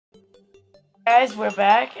Guys, we're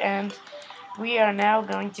back and we are now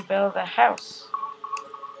going to build a house.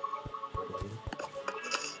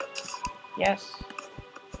 Yes,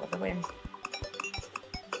 for the win.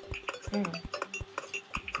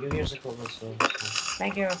 Here's a couple of stones.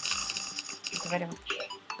 Thank you. Thank you very much.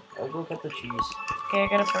 I'll go get the cheese. Okay, I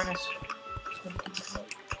got a furnace.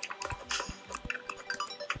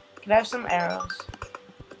 Can I have some arrows?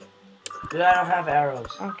 Dude, I don't have arrows.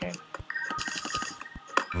 Okay.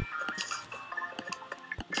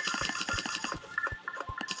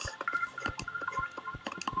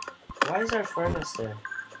 Why is there a furnace there?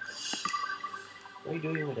 What are you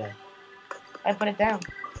doing with that? I put it down.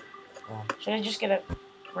 Oh. Should I just get a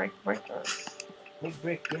brick or Make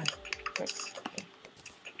brick, yeah. brick?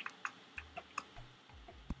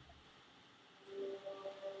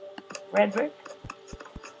 Red brick?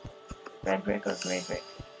 Red brick or gray brick?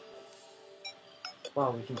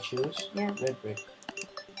 Wow, we can choose? Yeah. Red brick.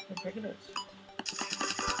 Red brick it is.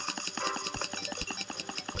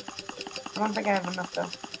 I don't think I have enough though.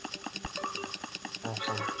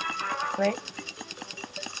 Awesome. Wait.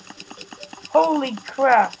 Holy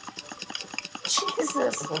crap!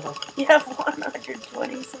 Jesus! You have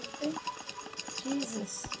 120 something?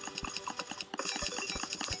 Jesus.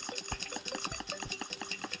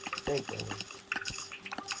 Thank you.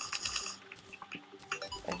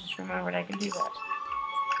 I just remembered I could do that.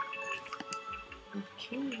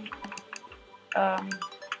 Okay.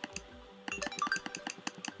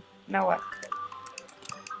 Now what?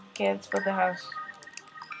 Okay, let's build the house.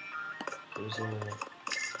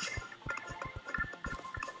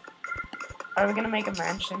 Are we gonna make a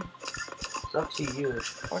mansion? It's up to you.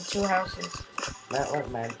 Or 2 houses?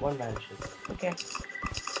 One mansion. Okay.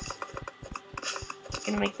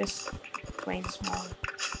 Gonna make this plane smaller.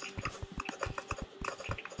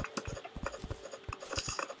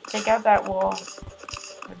 Take out that wall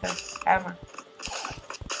with the hammer.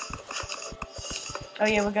 Oh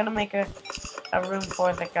yeah, we're gonna make a room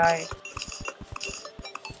for the guy.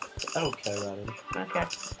 I don't care about him. Okay.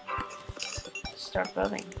 Start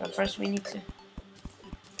building. But first we need to...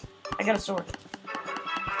 I got a sword.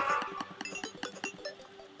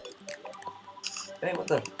 Hey, what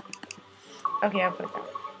the? Okay, I'll put it down.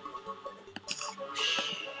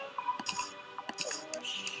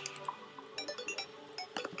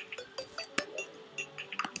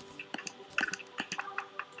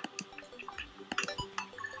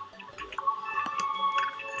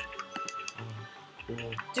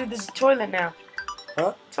 Dude, there's a toilet now.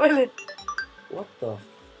 Huh? Toilet. What the?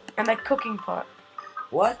 And a cooking pot.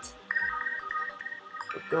 What?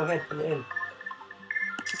 Go ahead, put it in.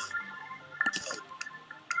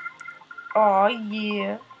 Oh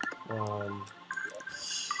yeah. What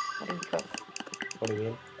do we cook? What do you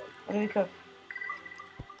mean? What do we cook?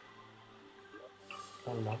 I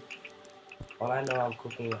don't know. All I know, I'm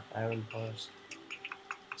cooking iron bars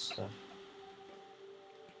stuff.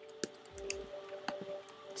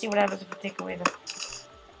 See what happens if we take away the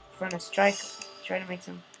furnace. Try to make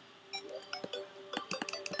some.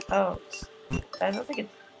 Oh, I don't think it.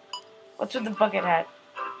 What's with the bucket hat?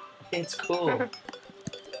 It's cool.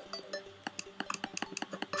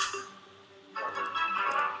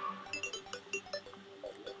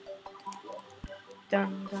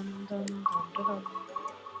 Dun dun dun dun dun dun.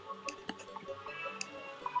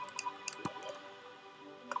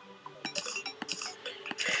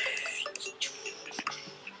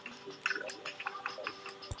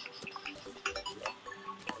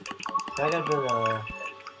 I gotta build a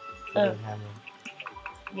hammer.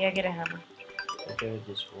 Yeah, get a hammer. Okay, with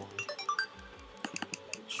this wall.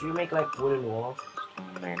 Should we make like wooden wall?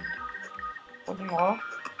 And then wooden wall.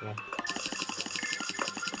 Yeah.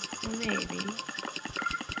 Maybe.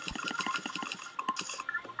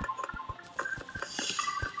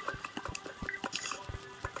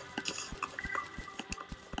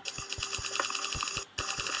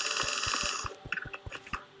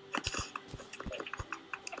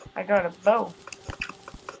 I got a bow.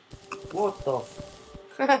 What the f?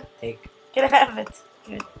 Take. Can I have it?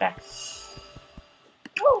 Give it back.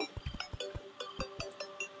 Woo!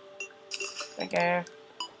 Okay.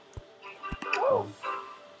 Woo!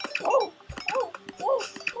 Woo! Woo! Woo!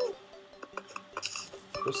 Woo!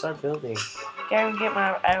 We'll start building. Okay, I'll get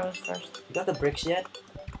my arrows first. You got the bricks yet?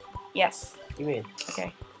 Yes. Give me it.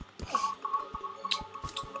 Okay.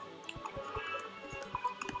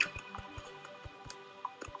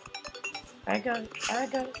 I got it. I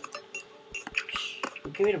got it.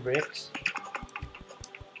 Give me the bricks.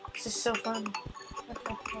 This is so fun.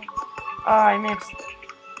 Oh, I missed.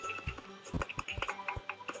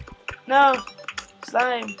 No!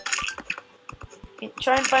 Slime! Okay,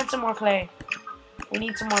 try and find some more clay. We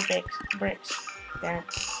need some more bricks. Damn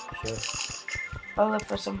it. Sure. I'll look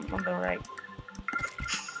for some on the right.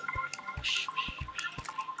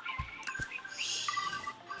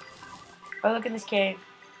 Oh, look in this cave.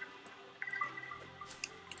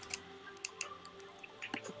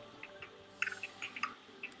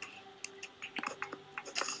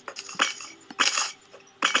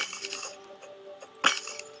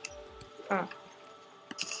 Huh.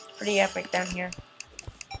 Pretty epic down here.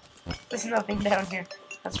 There's nothing down here.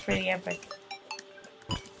 That's pretty epic.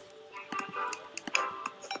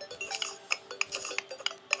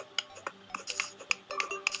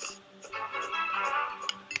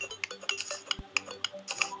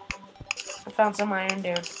 I found some iron,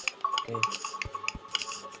 dude. Okay.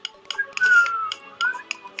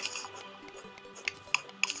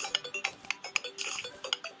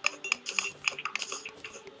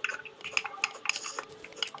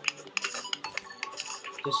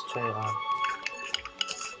 Just turn it on.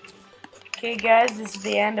 Okay, guys, this is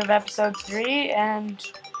the end of episode 3,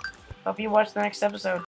 and hope you watch the next episode.